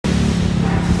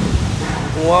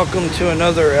Welcome to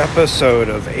another episode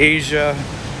of Asia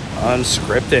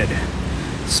Unscripted,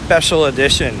 special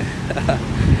edition.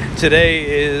 Today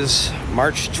is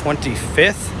March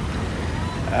 25th.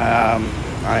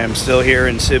 I am still here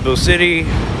in Cebu City.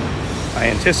 I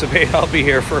anticipate I'll be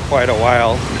here for quite a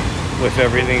while with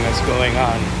everything that's going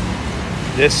on.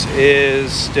 This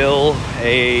is still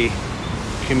a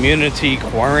community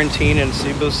quarantine in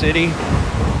Cebu City.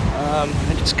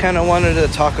 I just kind of wanted to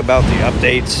talk about the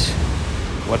updates,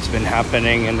 what's been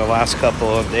happening in the last couple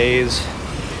of days.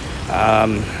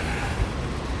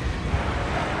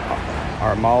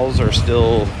 Our malls are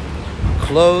still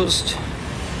closed.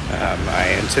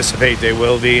 I anticipate they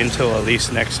will be until at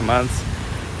least next month,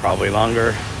 probably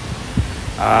longer.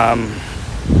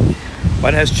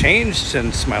 What has changed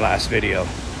since my last video?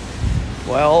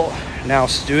 Well, now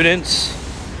students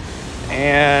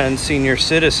and senior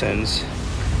citizens,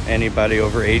 anybody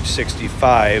over age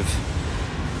 65,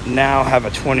 now have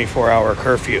a 24-hour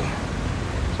curfew.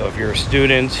 So if you're a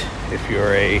student, if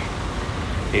you're a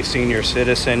senior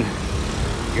citizen,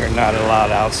 you're not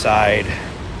allowed outside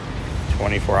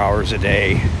 24 hours a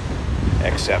day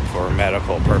except for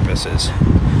medical purposes.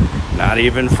 Not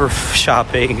even for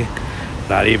shopping,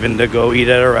 not even to go eat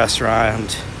at a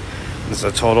restaurant. It's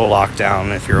a total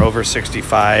lockdown if you're over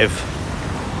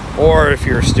 65 or if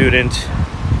you're a student,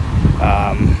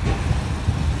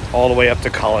 all the way up to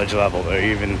college level.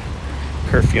 They're even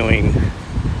curfewing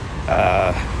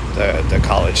the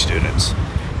college students.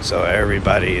 So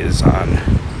everybody is on,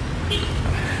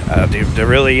 the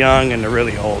really young and the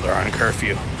really old are on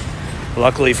curfew.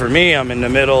 Luckily for me, I'm in the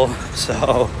middle,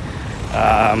 so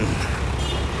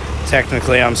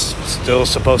technically I'm still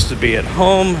supposed to be at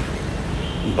home,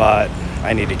 but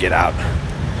I need to get out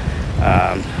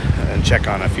and check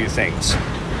on a few things.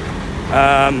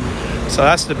 So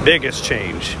that's the biggest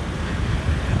change.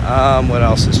 What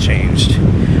else has changed?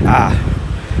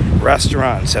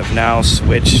 Restaurants have now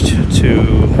switched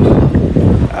to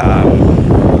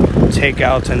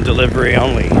takeout and delivery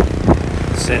only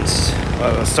since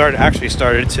actually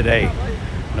started today.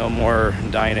 No more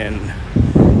dine-in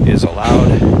is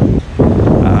allowed.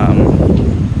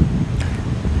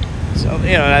 So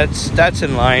that's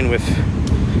in line with,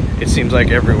 it seems like,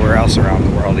 everywhere else around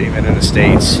the world, even in the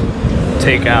States.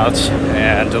 Takeout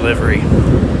and delivery.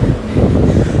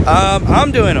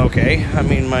 I'm doing okay. I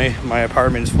mean, my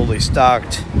apartment's fully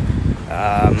stocked.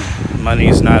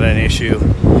 Money's not an issue.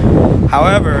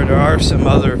 However, there are some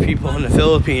other people in the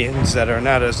Philippines that are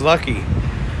not as lucky.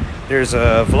 There's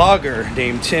a vlogger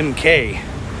named Tim K.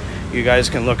 You guys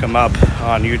can look him up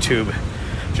on YouTube.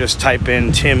 Just type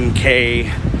in Tim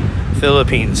K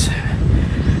Philippines.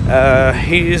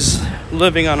 He's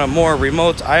living on a more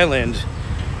remote island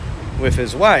with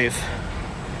his wife.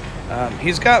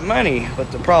 He's got money,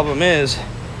 but the problem is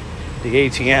the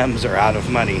ATMs are out of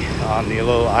money on the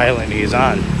little island he's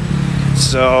on.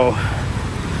 So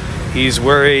he's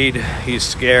worried, he's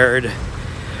scared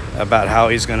about how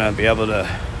he's gonna be able to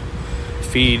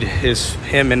feed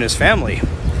him and his family.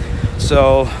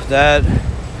 So that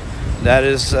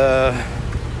is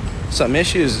some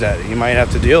issues that you might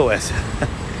have to deal with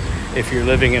if you're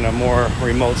living in a more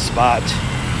remote spot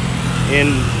in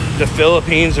the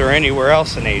Philippines or anywhere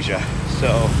else in Asia.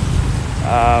 So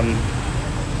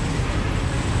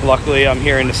luckily I'm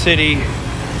here in the city.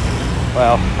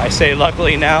 Well, I say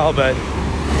luckily now, but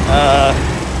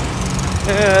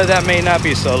that may not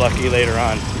be so lucky later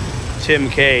on. Tim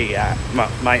K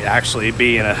might actually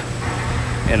be in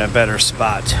a better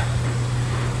spot.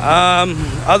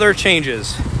 Other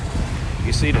changes.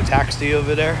 You see the taxi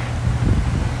over there?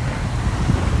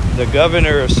 The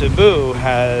governor of Cebu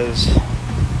has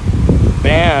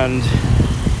banned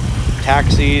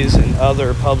taxis and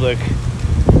other public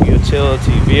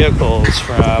utility vehicles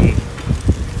from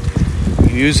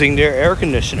using their air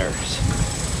conditioners.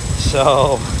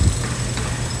 So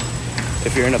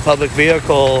if you're in a public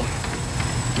vehicle,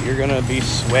 you're gonna be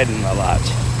sweating a lot.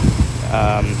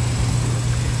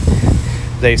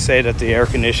 They say that the air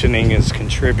conditioning is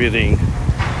contributing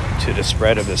to the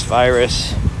spread of this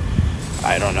virus.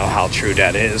 I don't know how true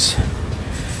that is.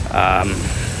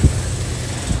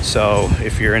 So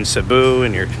if you're in Cebu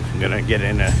and you're gonna get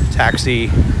in a taxi,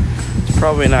 it's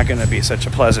probably not gonna be such a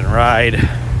pleasant ride,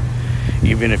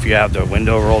 even if you have the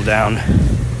window rolled down.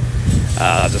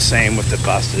 The same with the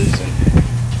buses and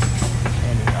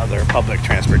any other public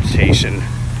transportation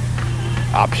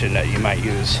option that you might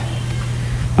use.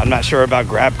 I'm not sure about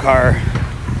GrabCar.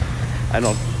 I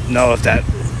don't know if that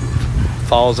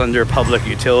falls under public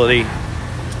utility,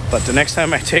 but the next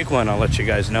time I take one, I'll let you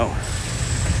guys know.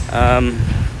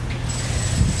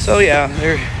 So yeah,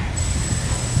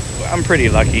 I'm pretty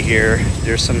lucky here.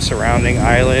 There's some surrounding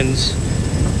islands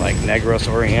like Negros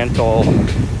Oriental,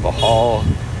 Bohol.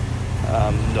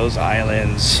 Those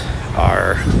islands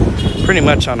are pretty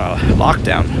much on a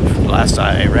lockdown, last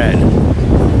I read.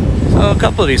 So a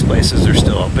couple of these places are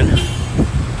still open.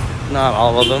 Not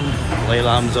all of them.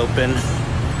 Leilam's open,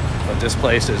 but this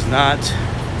place is not.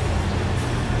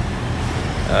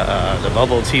 The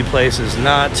bubble tea place is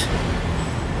not.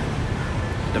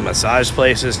 The massage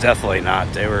place is definitely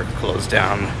not. They were closed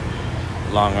down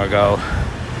long ago.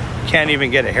 Can't even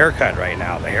get a haircut right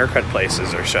now. The haircut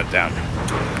places are shut down.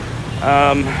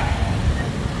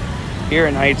 Here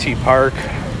in IT Park,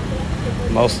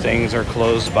 most things are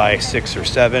closed by 6 or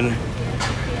 7.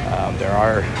 There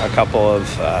are a couple of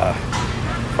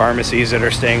pharmacies that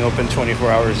are staying open 24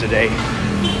 hours a day.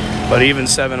 But even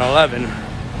 7-Eleven,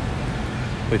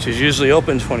 which is usually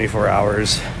open 24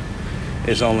 hours,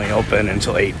 is only open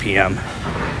until 8 p.m.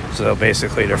 So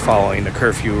basically they're following the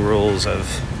curfew rules of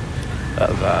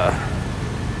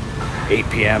 8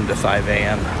 p.m. to 5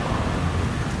 a.m.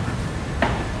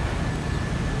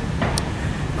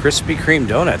 Krispy Kreme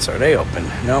donuts, are they open?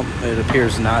 Nope, it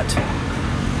appears not.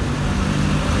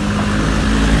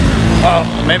 Oh,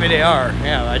 maybe they are.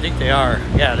 Yeah, I think they are.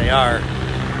 Yeah, they are.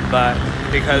 But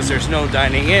because there's no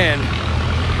dining in,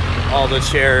 all the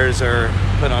chairs are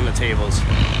put on the tables.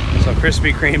 So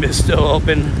Krispy Kreme is still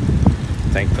open.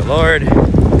 Thank the Lord. You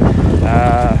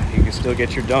can still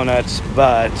get your donuts,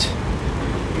 but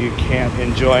you can't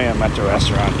enjoy them at the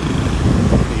restaurant.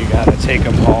 You gotta take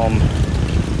them home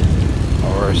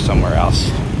or somewhere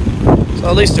else. So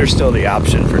at least there's still the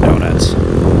option for donuts.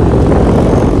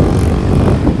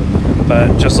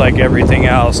 But just like everything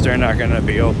else, they're not going to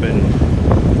be open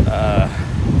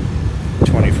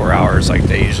 24 hours like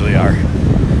they usually are.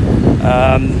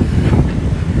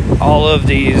 All of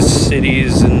these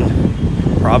cities and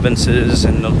provinces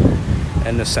and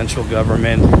the central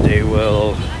government, they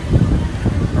will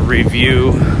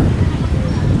review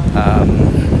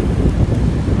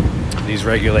these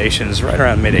regulations right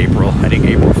around mid-April, I think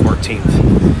April 14th,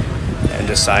 and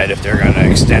decide if they're going to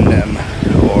extend them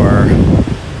or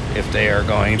if they are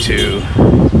going to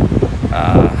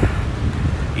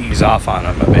ease off on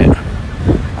them a bit.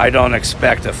 I don't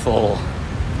expect a full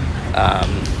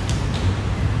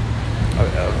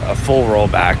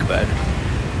rollback, but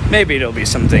maybe there'll be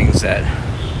some things that,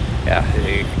 yeah,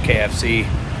 the KFC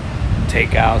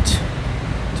takeout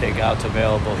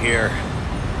available here.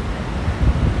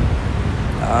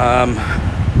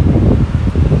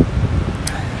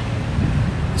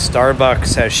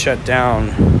 Starbucks has shut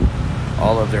down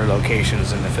all of their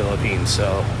locations in the Philippines.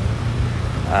 So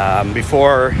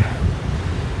before,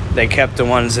 they kept the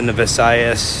ones in the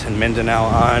Visayas and Mindanao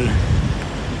on,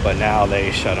 but now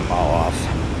they shut them all off.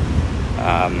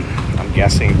 I'm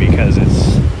guessing because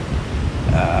it's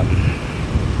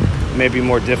maybe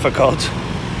more difficult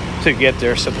to get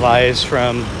their supplies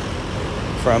from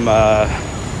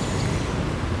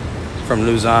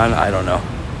Luzon. I don't know.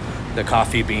 The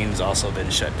coffee bean's also been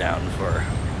shut down for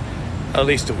at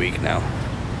least a week now.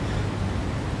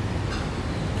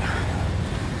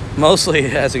 Mostly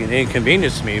it hasn't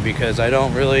inconvenienced me because I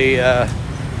don't really go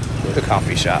to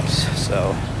coffee shops.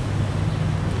 So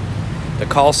the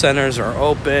call centers are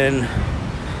open.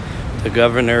 The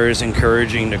governor is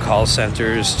encouraging the call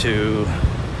centers to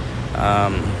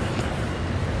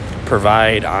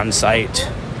provide on-site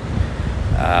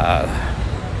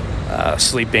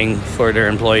sleeping for their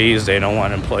employees. They don't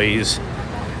want employees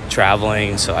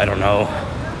traveling, so I don't know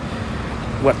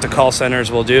what the call centers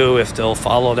will do, if they'll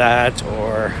follow that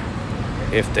or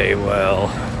if they will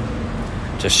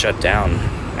just shut down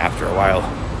after a while.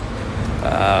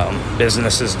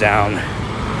 Business is down.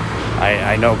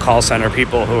 I know call center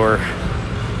people who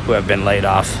have been laid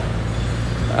off,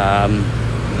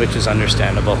 which is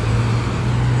understandable.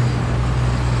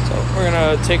 So we're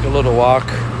gonna take a little walk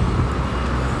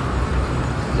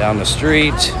down the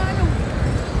street.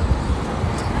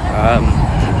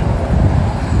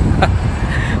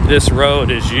 This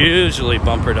road is usually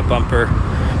bumper to bumper.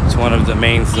 It's one of the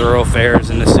main thoroughfares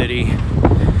in the city.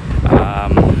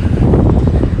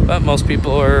 But most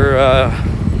people are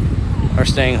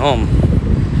staying home,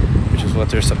 which is what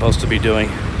they're supposed to be doing.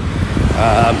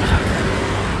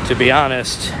 To be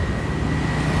honest,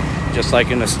 just like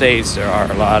in the States, there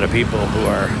are a lot of people who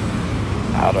are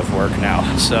out of work now.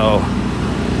 So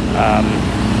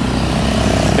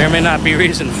there may not be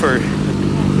reason for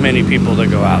many people to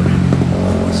go out.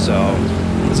 So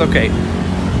it's okay.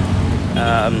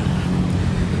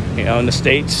 You know, in the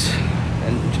States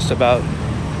and just about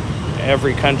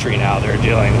every country now, they're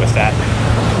dealing with that.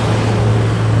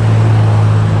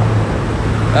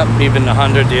 Even the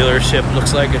Honda dealership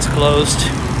looks like it's closed.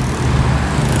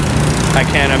 I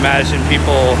can't imagine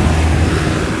people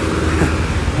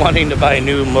wanting to buy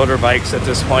new motorbikes at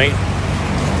this point.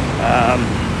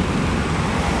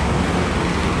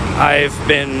 I've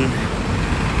been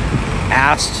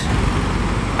asked,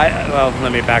 well,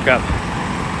 let me back up.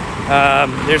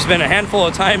 There's been a handful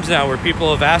of times now where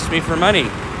people have asked me for money.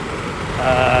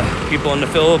 People in the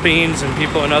Philippines and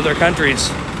people in other countries.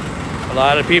 A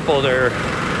lot of people,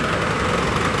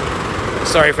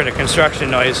 sorry for the construction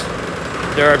noise.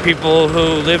 There are people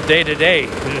who live day to day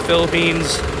in the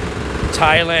Philippines,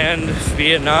 Thailand,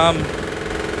 Vietnam,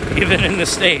 even in the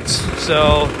States.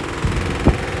 So,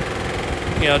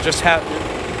 you know, just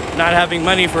not having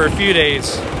money for a few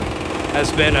days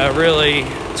has been a really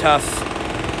tough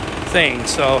thing.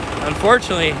 So,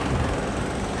 unfortunately,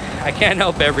 I can't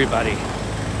help everybody.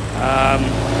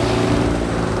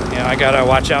 You know, I gotta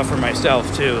watch out for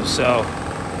myself too. So,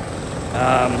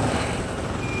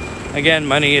 again,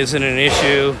 money isn't an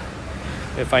issue.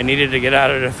 If I needed to get out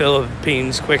of the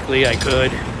Philippines quickly, I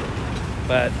could,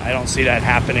 but I don't see that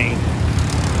happening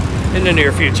in the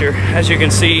near future. As you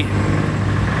can see,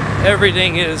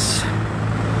 everything is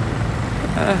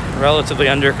relatively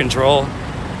under control.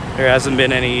 There hasn't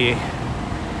been any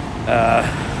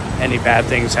bad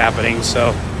things happening,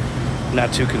 so I'm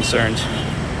not too concerned.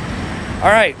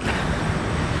 All right,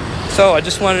 so I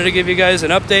just wanted to give you guys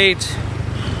an update.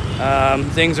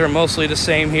 Things are mostly the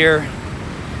same here.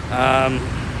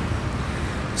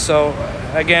 So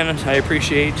again, I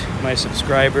appreciate my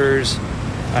subscribers.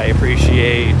 I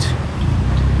appreciate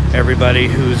everybody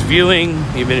who's viewing,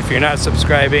 even if you're not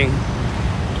subscribing.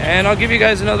 And I'll give you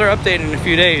guys another update in a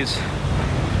few days.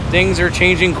 Things are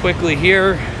changing quickly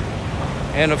here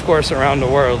and of course around the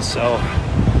world, so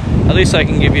at least I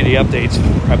can give you the updates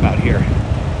about here.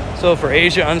 So for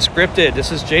Asia Unscripted,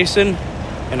 this is Jason,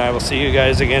 and I will see you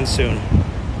guys again soon.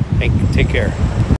 Take care.